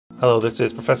Hello, this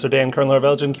is Professor Dan Kernler of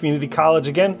Elgin Community College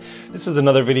again. This is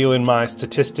another video in my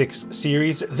statistics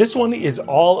series. This one is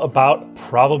all about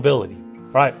probability. All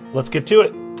right, let's get to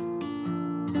it.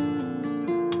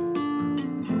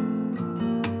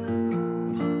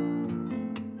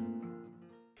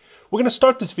 We're going to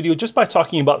start this video just by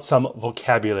talking about some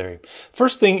vocabulary.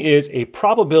 First thing is a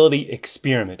probability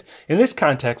experiment. In this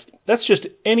context, that's just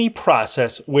any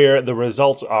process where the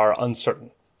results are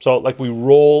uncertain. So like we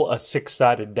roll a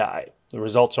six-sided die, the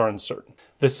results are uncertain.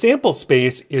 The sample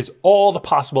space is all the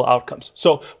possible outcomes.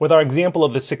 So with our example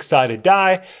of the six-sided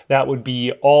die, that would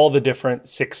be all the different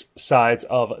six sides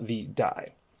of the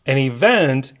die. An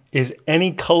event is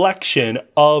any collection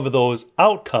of those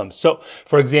outcomes. So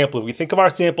for example, if we think of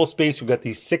our sample space, we've got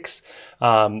these six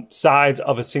sides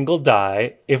of a single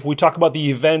die. If we talk about the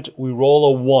event, we roll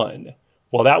a 1.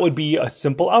 Well, that would be a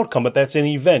simple outcome, but that's an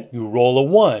event. You roll a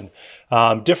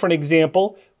 1. Different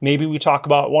example, maybe we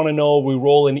want to know we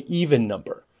roll an even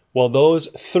number. Well, those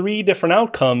three different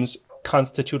outcomes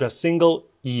constitute a single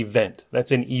event.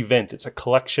 That's an event. It's a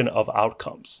collection of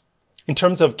outcomes. In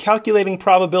terms of calculating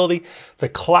probability, the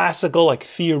classical,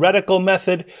 theoretical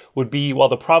method would be, well,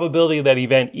 the probability that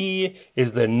event E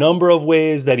is the number of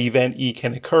ways that event E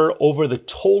can occur over the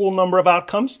total number of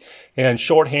outcomes. And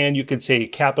shorthand, you could say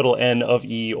capital N of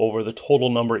E over the total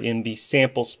number in the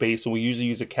sample space. And we usually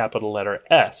use a capital letter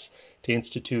S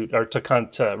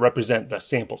to represent the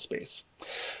sample space.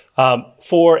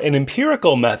 For an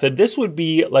empirical method, this would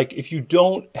be like if you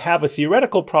don't have a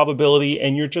theoretical probability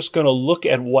and you're just going to look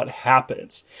at what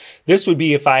happens. This would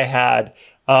be if I had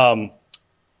a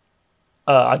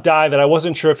die that I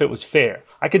wasn't sure if it was fair.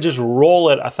 I could just roll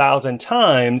it 1,000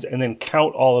 times and then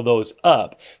count all of those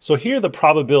up. So here the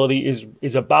probability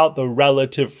is about the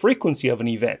relative frequency of an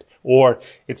event, or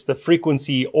it's the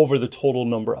frequency over the total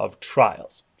number of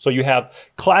trials. So you have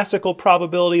classical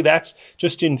probability, that's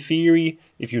just in theory.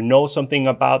 If you know something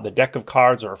about the deck of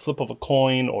cards or a flip of a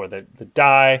coin or the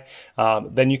die,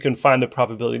 then you can find the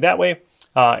probability that way.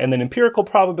 And then empirical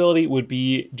probability would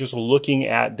be just looking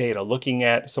at data, looking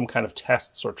at some kind of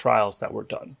tests or trials that were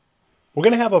done. We're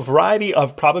going to have a variety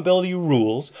of probability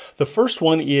rules. The first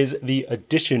one is the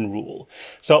addition rule.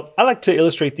 So I like to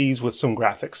illustrate these with some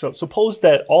graphics. So suppose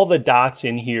that all the dots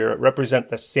in here represent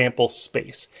the sample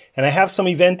space. And I have some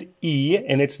event E,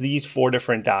 and it's these 4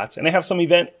 different dots. And I have some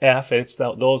event F, and it's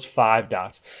those 5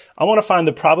 dots. I want to find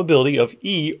the probability of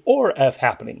E or F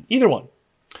happening, either one.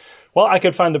 Well, I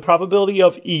could find the probability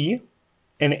of E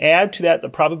and add to that the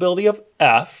probability of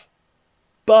F,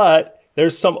 but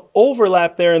there's some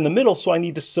overlap there in the middle, so I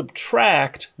need to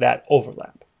subtract that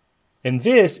overlap. And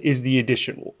this is the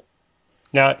addition rule.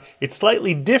 Now, it's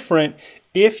slightly different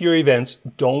if your events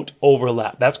don't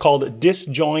overlap. That's called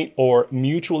disjoint or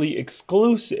mutually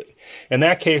exclusive. In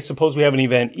that case, suppose we have an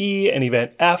event E and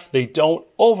event F, they don't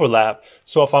overlap.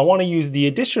 So if I want to use the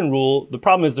addition rule, the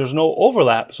problem is there's no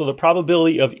overlap. So the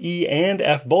probability of E and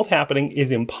F both happening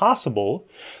is impossible.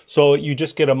 So you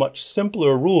just get a much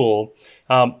simpler rule.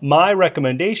 My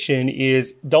recommendation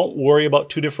is don't worry about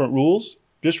 2 different rules.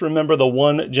 Just remember the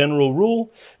one general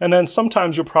rule, and then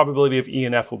sometimes your probability of E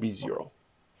and F will be 0.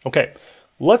 Okay,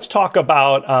 let's talk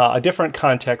about a different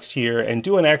context here and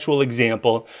do an actual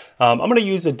example. I'm going to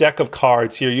use a deck of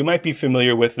cards here. You might be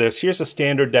familiar with this. Here's a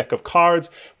standard deck of cards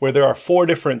where there are 4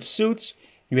 different suits.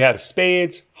 You have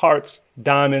spades, hearts,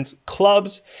 diamonds,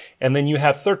 clubs, and then you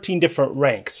have 13 different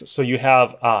ranks. So you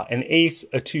have an ace,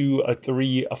 a 2, a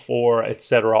 3, a 4,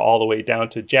 etc., all the way down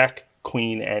to jack,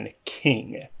 queen, and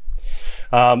king.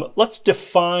 Let's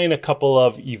define a couple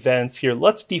of events here.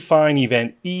 Let's define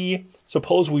event E.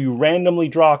 Suppose we randomly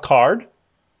draw a card.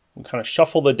 We kind of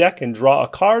shuffle the deck and draw a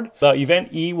card. The event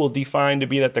E will define to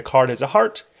be that the card is a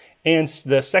heart. And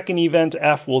the second event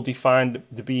F will define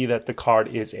to be that the card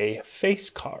is a face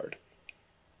card.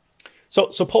 So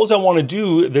suppose I want to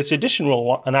do this addition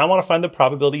rule and I want to find the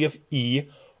probability of E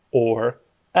or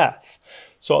F.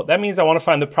 So that means I want to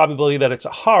find the probability that it's a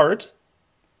heart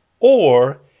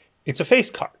or it's a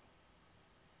face card.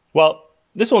 Well,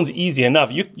 this one's easy enough.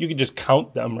 You could just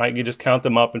count them, right? You just count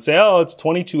them up and say, oh, it's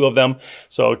 22 of them.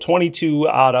 So 22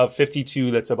 out of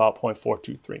 52, that's about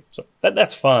 0.423. So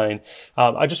that's fine.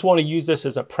 I just want to use this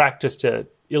as a practice to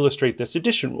illustrate this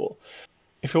addition rule.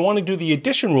 If you want to do the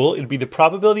addition rule, it'd be the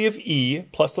probability of E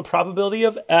plus the probability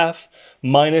of F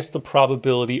minus the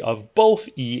probability of both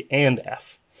E and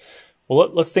F. Well,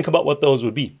 let's think about what those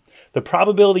would be. The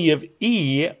probability of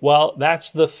E, well,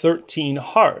 that's the 13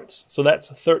 hearts. So that's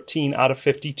 13 out of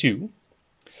 52.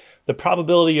 The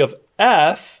probability of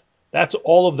F, that's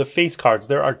all of the face cards.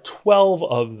 There are 12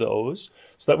 of those.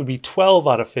 So that would be 12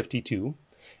 out of 52.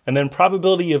 And then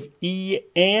probability of E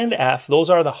and F, those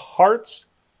are the hearts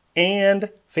and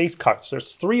face cards.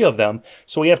 There's 3 of them,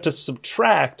 so we have to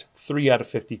subtract 3 out of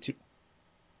 52.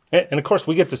 And of course,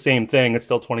 we get the same thing. It's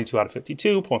still 22 out of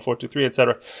 52, 0.423,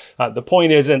 etc. The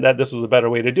point isn't that this was a better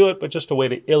way to do it, but just a way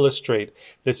to illustrate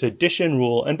this addition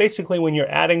rule. And basically, when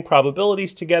you're adding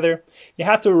probabilities together, you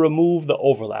have to remove the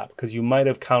overlap because you might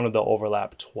have counted the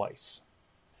overlap twice.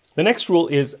 The next rule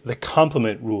is the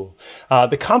complement rule.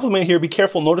 The complement here, be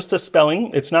careful, notice the spelling.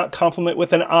 It's not complement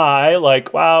with an I,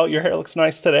 like, wow, your hair looks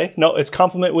nice today. No, it's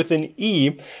complement with an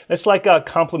E. It's like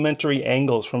complementary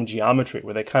angles from geometry,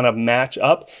 where they kind of match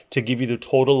up to give you the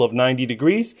total of 90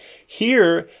 degrees.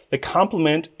 Here, the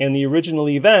complement and the original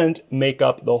event make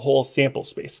up the whole sample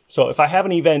space. So if I have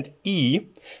an event E,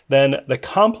 then the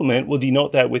complement will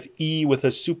denote that with E with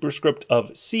a superscript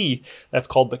of C. That's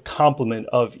called the complement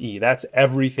of E. That's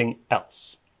everything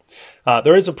else.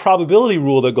 There is a probability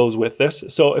rule that goes with this.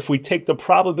 So if we take the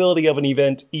probability of an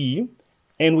event E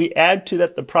and we add to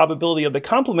that the probability of the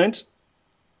complement,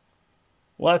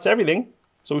 well, that's everything.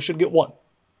 So we should get 1.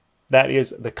 That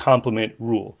is the complement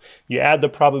rule. You add the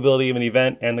probability of an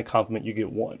event and the complement, you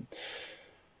get 1.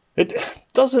 It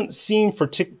doesn't seem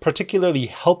particularly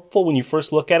helpful when you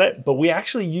first look at it, but we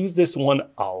actually use this one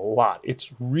a lot. It's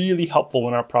really helpful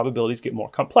when our probabilities get more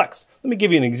complex. Let me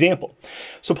give you an example.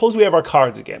 Suppose we have our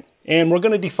cards again, and we're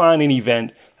going to define an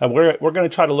event, and we're going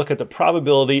to try to look at the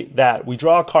probability that we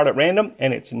draw a card at random,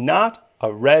 and it's not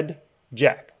a red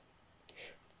jack.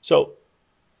 So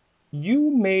you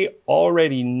may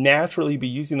already naturally be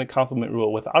using the complement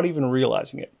rule without even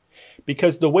realizing it.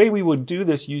 Because the way we would do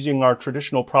this using our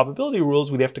traditional probability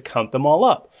rules, we'd have to count them all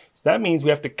up. So that means we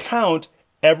have to count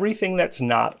everything that's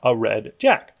not a red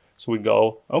jack. So we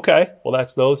go, okay, well,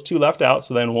 that's those 2 left out.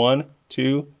 So then 1,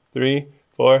 2, 3,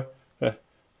 4.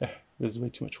 This is way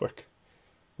too much work.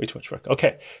 Way too much work.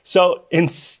 Okay, so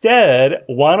instead,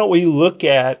 why don't we look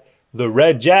at the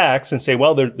red jacks and say,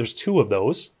 well, there's 2 of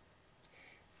those.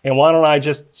 And why don't I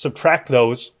just subtract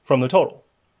those from the total?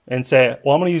 And say,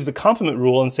 well, I'm going to use the complement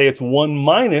rule and say it's 1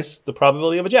 minus the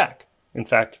probability of a jack. In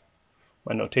fact,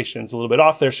 my notation is a little bit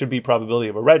off. There should be probability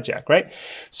of a red jack, right?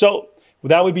 So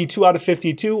that would be 2 out of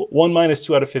 52. 1 minus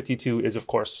 2 out of 52 is, of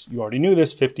course, you already knew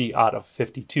this, 50 out of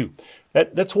 52.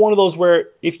 That's one of those where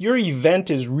if your event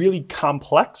is really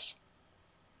complex,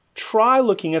 try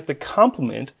looking at the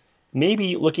complement.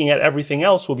 Maybe looking at everything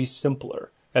else will be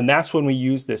simpler. And that's when we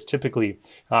use this typically.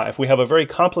 If we have a very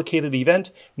complicated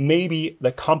event, maybe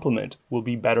the complement will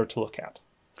be better to look at.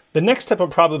 The next type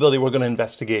of probability we're going to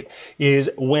investigate is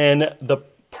when the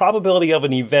probability of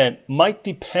an event might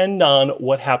depend on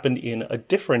what happened in a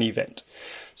different event.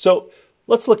 So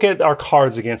let's look at our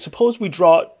cards again. Suppose we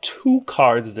draw 2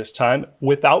 cards this time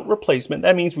without replacement.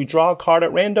 That means we draw a card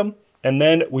at random and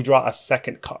then we draw a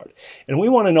second card. And we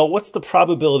want to know what's the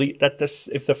probability that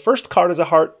if the first card is a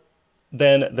heart,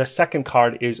 then the second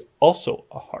card is also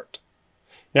a heart.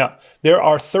 Now, there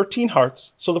are 13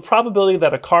 hearts, so the probability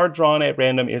that a card drawn at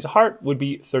random is a heart would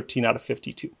be 13 out of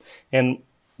 52. And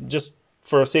just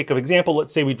for the sake of example,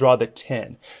 let's say we draw the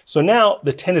 10. So now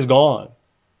the 10 is gone.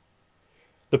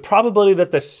 The probability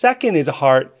that the second is a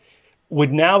heart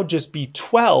would now just be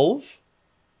 12,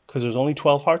 because there's only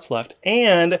 12 hearts left,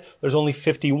 and there's only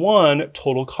 51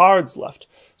 total cards left.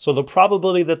 So the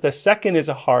probability that the second is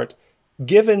a heart,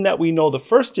 given that we know the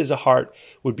first is a heart,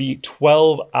 would be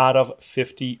 12 out of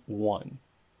 51.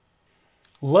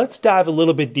 Let's dive a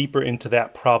little bit deeper into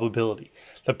that probability.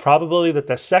 The probability that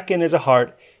the second is a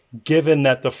heart, given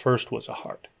that the first was a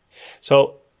heart.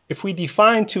 So if we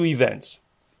define 2 events,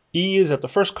 E is that the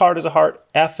first card is a heart,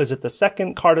 F is that the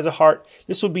second card is a heart,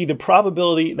 this would be the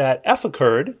probability that F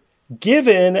occurred,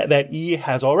 given that E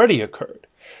has already occurred.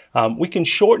 We can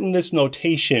shorten this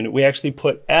notation. We actually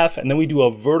put F and then we do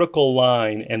a vertical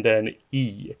line and then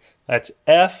E. That's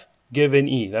F given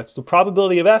E. That's the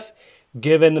probability of F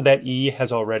given that E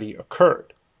has already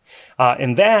occurred.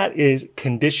 And that is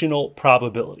conditional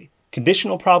probability.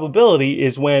 Conditional probability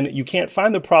is when you can't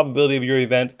find the probability of your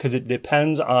event because it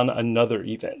depends on another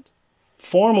event.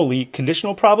 Formally,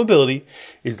 conditional probability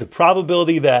is the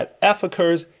probability that F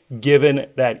occurs given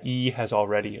that E has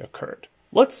already occurred.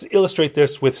 Let's illustrate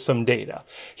this with some data.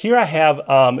 Here I have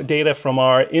data from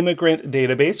our immigrant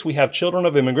database. We have children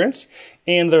of immigrants,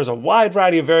 and there's a wide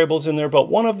variety of variables in there, but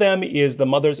one of them is the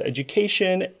mother's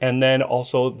education and then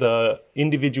also the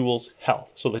individual's health.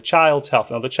 So the child's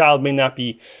health. Now the child may not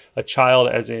be a child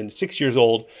as in 6 years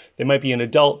old. They might be an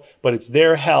adult, but it's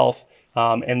their health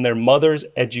and their mother's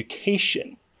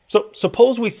education. So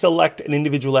suppose we select an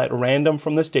individual at random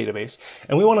from this database,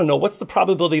 and we want to know what's the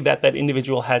probability that that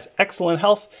individual has excellent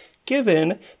health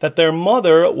given that their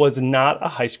mother was not a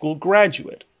high school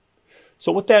graduate.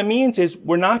 So what that means is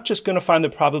we're not just going to find the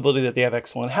probability that they have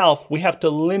excellent health. We have to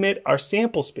limit our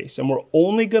sample space, and we're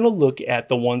only going to look at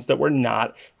the ones that were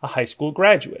not a high school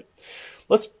graduate.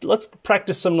 Let's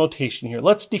practice some notation here.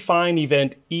 Let's define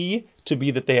event E to be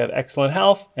that they have excellent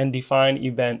health and define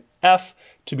event F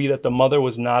to be that the mother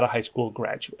was not a high school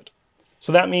graduate.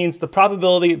 So that means the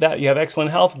probability that you have excellent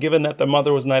health given that the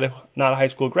mother was not a high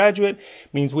school graduate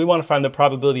means we want to find the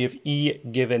probability of E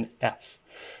given F.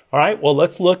 All right, well,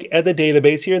 let's look at the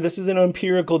database here. This is an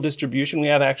empirical distribution. We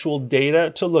have actual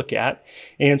data to look at.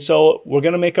 And so we're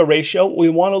going to make a ratio. We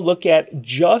want to look at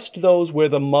just those where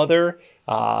the mother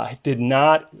did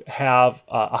not have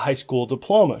a high school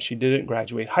diploma. She didn't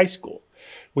graduate high school.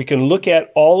 We can look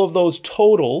at all of those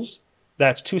totals.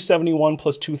 That's 271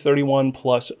 plus 231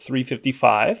 plus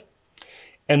 355.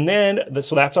 And then,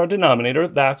 so that's our denominator.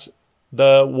 That's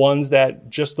the ones that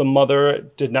just the mother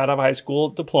did not have a high school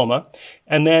diploma.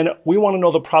 And then we want to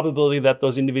know the probability that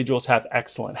those individuals have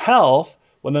excellent health.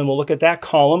 Well, then we'll look at that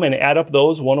column and add up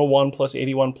those 101 plus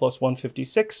 81 plus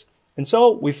 156. And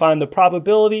so we find the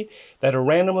probability that a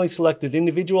randomly selected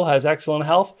individual has excellent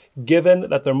health, given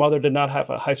that their mother did not have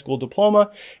a high school diploma,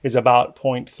 is about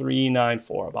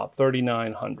 0.394, about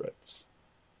 39 hundredths.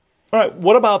 All right,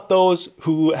 what about those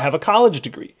who have a college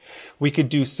degree? We could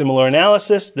do similar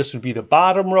analysis. This would be the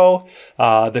bottom row.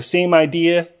 The same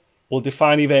idea. We'll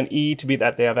define event E to be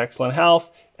that they have excellent health.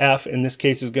 F, in this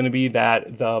case, is going to be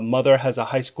that the mother has a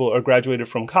high school or graduated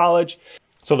from college.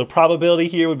 So the probability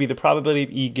here would be the probability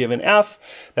of E given F.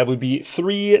 That would be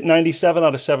 397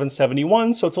 out of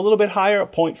 771. So it's a little bit higher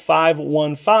at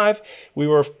 0.515.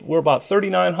 We're about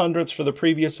 39 hundredths for the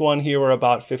previous one. Here we're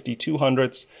about 52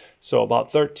 hundredths. So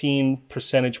about 13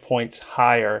 percentage points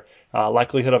higher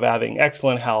likelihood of having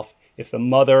excellent health if the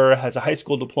mother has a high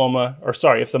school diploma, or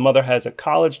sorry, if the mother has a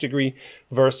college degree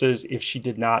versus if she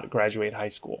did not graduate high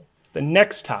school. The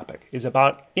next topic is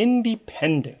about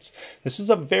independence. This is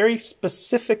a very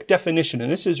specific definition, and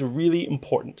this is really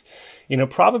important. In a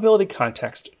probability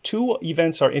context, two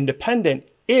events are independent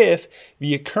if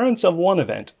the occurrence of one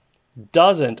event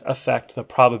doesn't affect the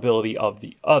probability of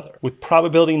the other. With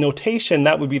probability notation,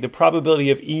 that would be the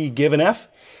probability of E given F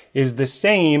is the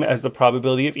same as the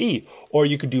probability of E. Or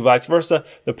you could do vice versa.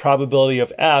 The probability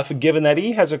of F, given that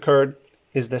E has occurred,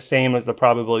 is the same as the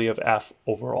probability of F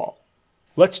overall.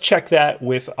 Let's check that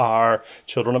with our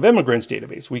Children of Immigrants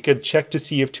database. We could check to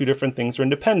see if two different things are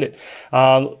independent.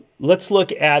 Let's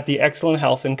look at the excellent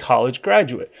health and college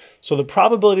graduate. So the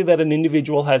probability that an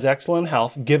individual has excellent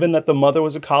health, given that the mother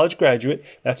was a college graduate,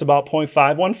 that's about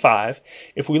 0.515.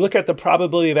 If we look at the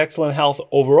probability of excellent health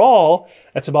overall,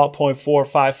 that's about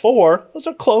 0.454. Those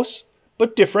are close,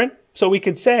 but different. So we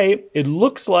could say it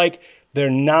looks like they're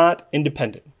not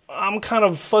independent. I'm kind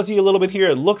of fuzzy a little bit here.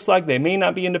 It looks like they may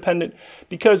not be independent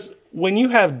because when you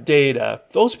have data,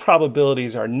 those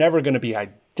probabilities are never going to be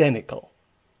identical.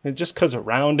 And just because of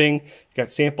rounding, you got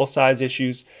sample size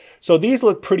issues. So these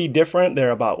look pretty different.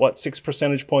 They're about, 6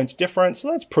 percentage points different.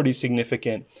 So that's pretty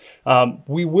significant.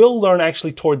 We will learn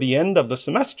actually toward the end of the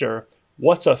semester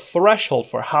what's a threshold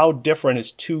for how different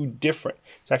is too different.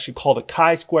 It's actually called a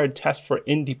chi-squared test for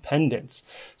independence.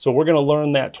 So we're going to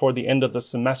learn that toward the end of the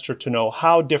semester to know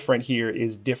how different here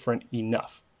is different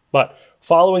enough. But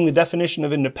following the definition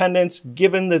of independence,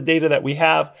 given the data that we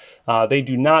have, they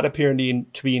do not appear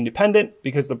to be independent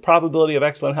because the probability of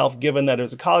excellent health given that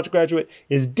it's a college graduate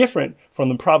is different from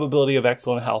the probability of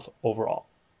excellent health overall.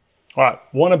 All right,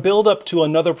 want to build up to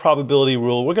another probability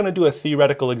rule. We're going to do a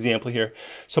theoretical example here.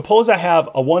 Suppose I have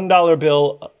a $1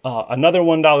 bill, another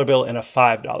 $1 bill, and a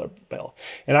 $5 bill.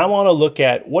 And I want to look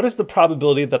at what is the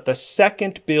probability that the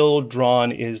second bill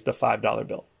drawn is the $5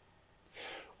 bill.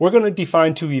 We're going to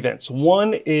define two events.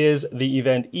 One is the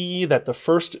event E, that the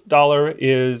first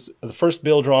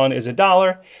bill drawn is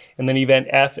 $1, and then event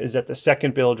F is that the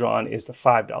second bill drawn is the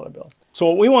 $5 bill. So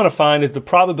what we want to find is the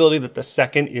probability that the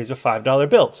second is a $5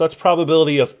 bill. So that's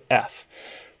probability of F.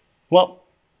 Well,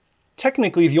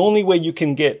 technically, the only way you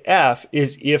can get F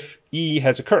is if E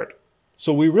has occurred.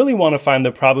 So we really want to find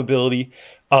the probability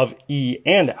of E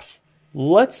and F.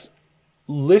 Let's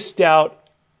list out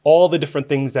all the different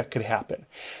things that could happen.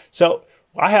 So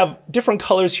I have different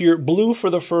colors here, blue for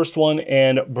the first one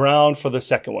and brown for the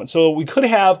second one. So we could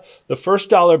have the first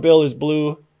dollar bill is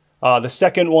blue. The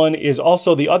second one is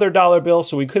also the other dollar bill.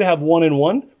 So we could have 1 and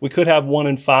 1. We could have 1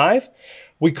 and 5.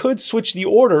 We could switch the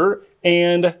order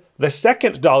and The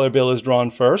second dollar bill is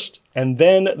drawn first, and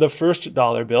then the first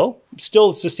dollar bill. Still,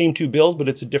 it's the same two bills, but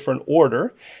it's a different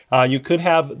order. You could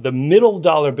have the middle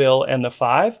dollar bill and the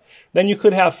 5. Then you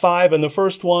could have 5 in the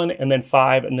first one, and then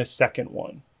 5 in the second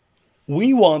one.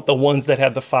 We want the ones that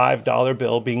have the $5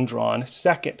 bill being drawn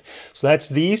second. So that's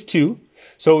these two.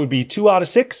 So it would be 2 out of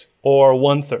 6 or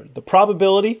 1/3. The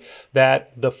probability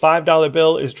that the $5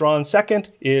 bill is drawn second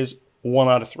is 1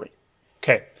 out of 3.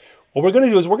 Okay. What we're going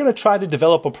to do is we're going to try to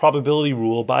develop a probability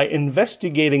rule by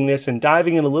investigating this and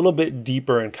diving in a little bit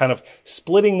deeper and kind of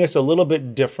splitting this a little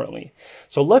bit differently.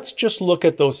 So let's just look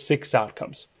at those 6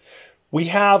 outcomes. We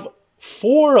have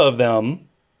 4 of them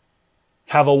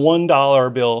have a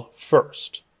 $1 bill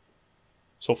first.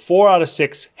 So 4 out of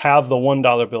 6 have the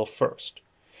 $1 bill first.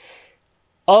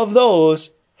 Of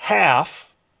those,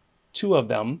 half, 2 of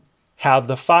them, have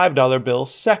the $5 bill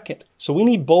second. So we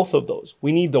need both of those.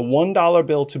 We need the $1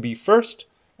 bill to be first,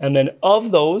 and then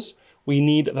of those, we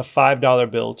need the $5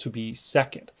 bill to be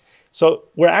second. So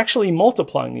we're actually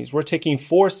multiplying these. We're taking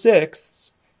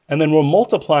 4/6, and then we're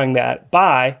multiplying that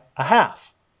by a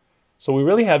half. So we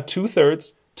really have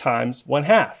 2/3 times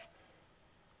 1/2.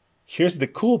 Here's the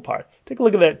cool part. Take a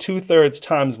look at that 2/3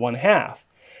 times 1/2.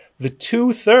 The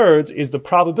 2/3 is the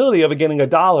probability of getting a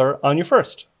dollar on your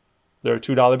first. There are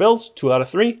 $2 bills, 2 out of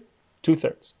 3,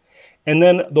 2/3. And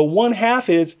then the 1/2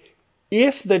 is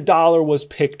if the dollar was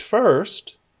picked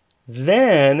first,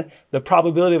 then the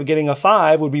probability of getting a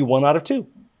 5 would be 1 out of 2.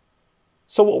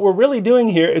 So what we're really doing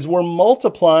here is we're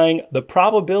multiplying the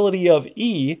probability of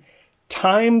E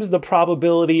times the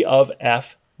probability of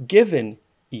F given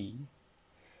E.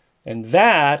 And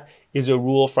that is a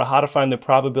rule for how to find the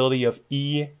probability of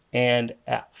E and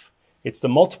F. It's the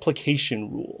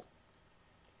multiplication rule.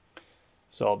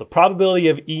 So the probability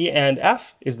of E and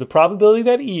F is the probability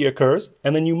that E occurs,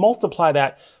 and then you multiply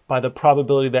that by the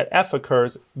probability that F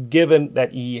occurs, given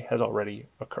that E has already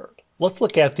occurred. Let's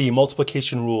look at the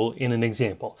multiplication rule in an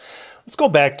example. Let's go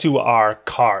back to our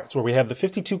cards, where we have the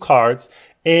 52 cards,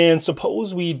 and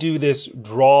suppose we do this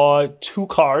draw 2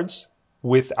 cards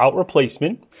without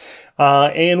replacement,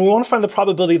 and we want to find the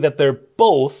probability that they're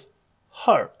both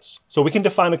hearts. So we can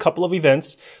define a couple of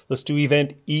events. Let's do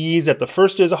event E is that the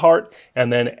first is a heart,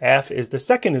 and then F is the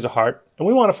second is a heart, and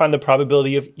we want to find the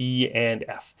probability of E and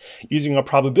F. Using a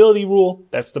probability rule,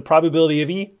 that's the probability of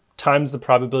E times the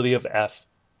probability of F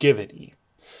given E.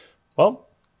 Well,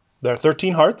 there are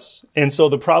 13 hearts, and so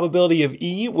the probability of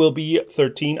E will be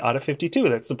 13 out of 52.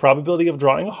 That's the probability of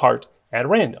drawing a heart at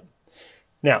random.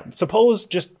 Now, suppose,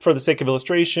 just for the sake of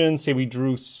illustration, say we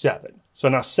drew 7. So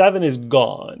now 7 is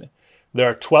gone. There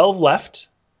are 12 left,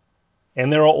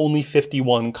 and there are only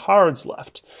 51 cards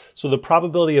left. So the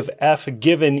probability of F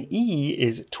given E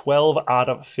is 12 out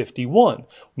of 51.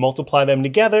 Multiply them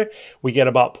together, we get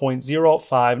about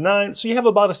 0.059. So you have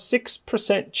about a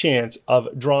 6% chance of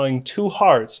drawing 2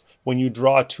 hearts when you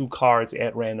draw 2 cards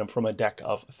at random from a deck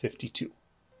of 52.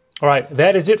 All right,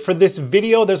 that is it for this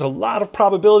video. There's a lot of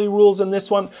probability rules in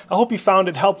this one. I hope you found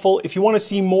it helpful. If you want to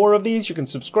see more of these, you can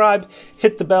subscribe,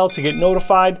 hit the bell to get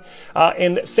notified.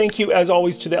 And thank you, as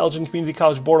always, to the Elgin Community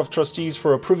College Board of Trustees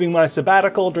for approving my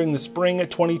sabbatical during the spring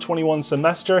 2021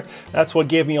 semester. That's what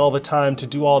gave me all the time to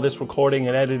do all this recording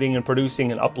and editing and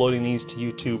producing and uploading these to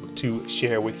YouTube to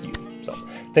share with you. So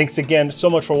thanks again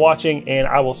so much for watching, and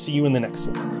I will see you in the next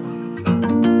one.